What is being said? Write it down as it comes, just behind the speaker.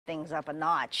things up a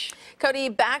notch. Cody,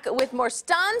 back with more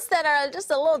stunts that are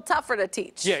just a little tougher to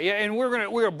teach. Yeah, and we're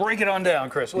gonna break it on down,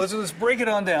 Chris. Let's break it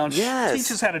on down. Yes.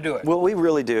 Teach us how to do it. Well, we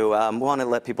really do. We want to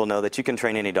let people know that you can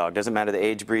train any dog. Doesn't matter the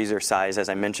age, breed, or size, as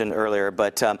I mentioned earlier.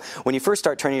 But when you first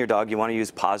start training your dog, you want to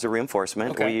use positive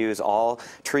reinforcement. Okay. We use all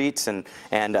treats and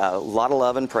a lot of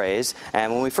love and praise.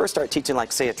 And when we first start teaching,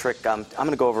 like say a trick, I'm going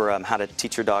to go over how to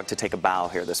teach your dog to take a bow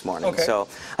here this morning. Okay. So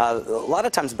a lot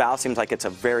of times bow seems like it's a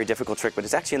very difficult trick, but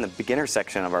it's actually in the beginner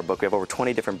section of our book. We have over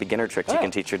 20 different beginner tricks you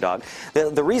can teach your dog.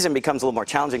 The reason becomes a little more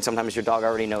challenging sometimes your dog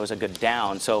already knows a good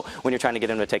down. So when you're trying to get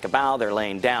them to take a bow, they're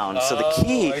laying down. So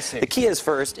the key is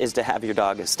first is to have your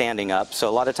dog standing up. So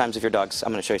a lot of times if your dog's,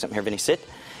 I'm going to show you something here, Vinny, sit.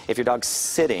 If your dog's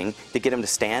sitting, to get him to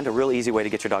stand, a real easy way to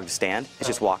get your dog to stand is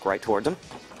just walk right towards him.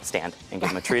 Stand and give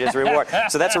them a treat as a reward.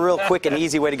 So that's a real quick and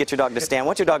easy way to get your dog to stand.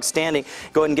 Once your dog's standing,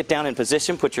 go ahead and get down in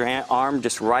position. Put your arm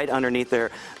just right underneath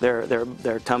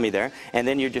their tummy there, and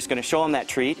then you're just going to show them that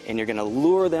treat, and you're going to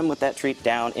lure them with that treat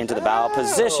down into the bow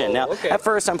position. Now, at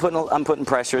first, I'm putting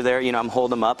pressure there. You know, I'm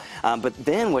holding them up, but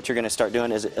then what you're going to start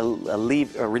doing is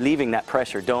relieving that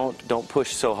pressure. Don't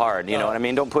push so hard. You know what I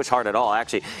mean? Don't push hard at all.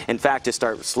 Actually, in fact, just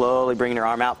start slowly bringing your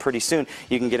arm out. Pretty soon,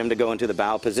 you can get them to go into the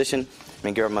bow position. I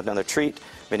mean, give them another treat.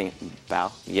 Vinny,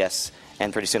 bow, yes.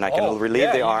 And pretty soon I can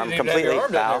relieve the arm completely.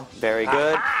 Bow, very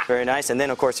good, very nice. And then,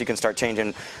 of course, you can start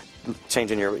changing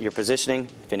your positioning.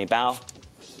 Vinny, bow.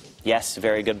 Yes,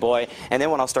 very good boy. And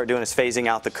then what I'll start doing is phasing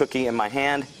out the cookie in my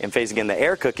hand and phasing in the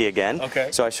air cookie again. Okay.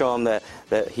 So I show him that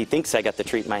he thinks I got the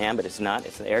treat in my hand, but it's not.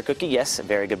 It's the air cookie. Yes,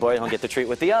 very good boy. He'll get the treat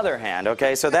with the other hand.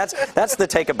 Okay, so that's the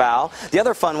take a bow. The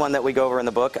other fun one that we go over in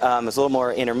the book is a little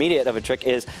more intermediate of a trick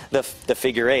is the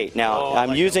figure eight. Now,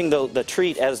 I'm using the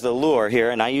treat as the lure here,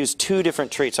 and I use two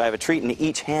different treats. So I have a treat in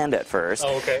each hand at first.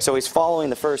 So he's following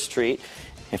the first treat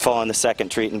and following the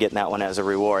second treat and getting that one as a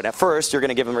reward. At first, you're going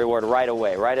to give them a reward right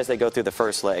away, right as they go through the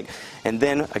first leg. And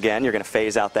then, again, you're going to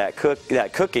phase out that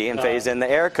cookie and phase in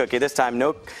the air cookie. This time,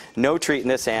 no treat in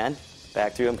this hand.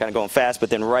 Back through, I'm kind of going fast, but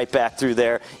then right back through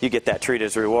there, you get that treat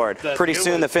as a reward. Pretty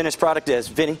soon, the finished product is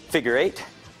Vinny, figure eight.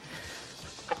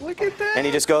 Look at that. And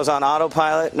he just goes on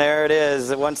autopilot, and there it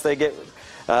is. Once they get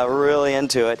really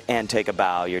into it, and take a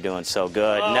bow. You're doing so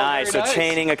good. Nice. So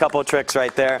chaining a couple of tricks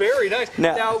right there. Very nice.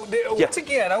 Now once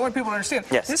again, I want people to understand.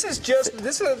 Yes. This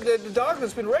is a dog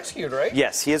that's been rescued, right?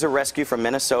 Yes, he is a rescue from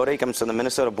Minnesota. He comes from the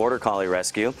Minnesota Border Collie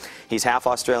Rescue. He's half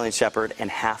Australian Shepherd and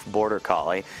half Border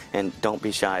Collie. And don't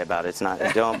be shy about it. It's not.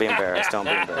 Don't be embarrassed. Don't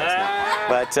be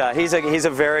embarrassed. No. But he's a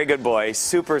very good boy.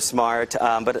 Super smart.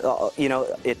 But you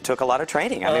know, it took a lot of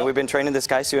training. I mean, we've been training this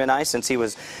guy Sue and I since he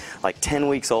was like 10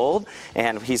 weeks old,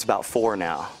 and he's about 4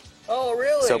 now. Oh,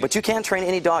 really? So, but you can't train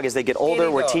any dog as they get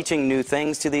older. We're teaching new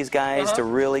things to these guys to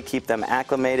really keep them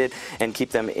acclimated and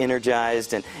keep them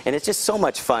energized, and it's just so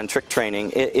much fun, trick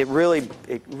training. It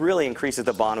really increases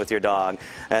the bond with your dog.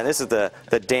 And this is the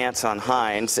dance on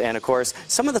Heinz, and of course,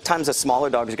 some of the times a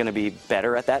smaller dog is going to be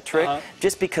better at that trick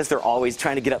just because they're always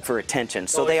trying to get up for attention.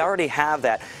 So they already have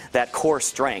that core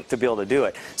strength to be able to do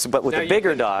it. So, but with the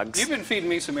bigger dogs, you've been feeding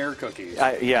me some air cookies.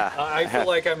 Yeah. I feel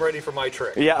like I'm ready for my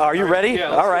trick. Yeah. Are you ready?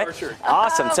 Yeah. All right. Sure.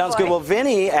 Awesome. Sounds good. Well,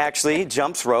 Vinny actually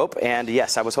jumps rope, and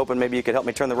yes, I was hoping maybe you could help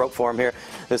me turn the rope for him here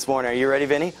this morning. Are you ready,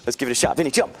 Vinny? Let's give it a shot.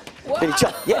 Vinny, jump. Vinny,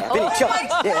 jump. Yeah, Vinny, jump.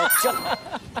 Yeah, jump.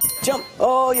 Jump.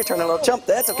 Oh, you're turning a little jump.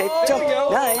 That's okay. Jump.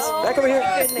 Nice. Back over here.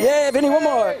 Yeah, Vinny, one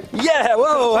more. Yeah.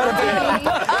 Whoa.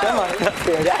 Come on.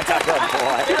 That's a good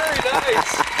boy. Very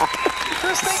nice.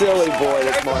 Chris, silly boy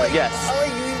this morning.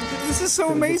 Yes. This is so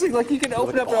amazing. Like, you can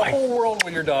open up a whole world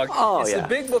with your dog. It's the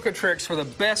big book of tricks for the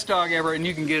best dog ever, and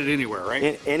you can get it anywhere,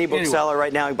 right? Any bookseller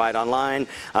right now. You can buy it online.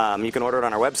 You can order it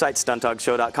on our website,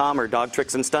 stuntdogshow.com or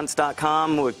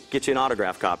dogtricksandstunts.com. We'll get you an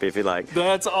autograph copy if you like.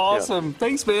 That's awesome.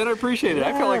 Thanks, man. I appreciate it.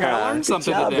 I feel like I learned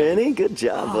something today. Good job, Vinny. Good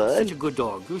job, bud. Such a good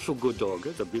dog. You're so good dog.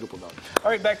 That's a beautiful dog.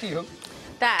 All right, back to you.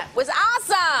 That was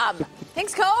awesome.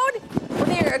 Thanks, Code.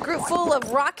 When you're a group full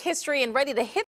of rock history and ready to hit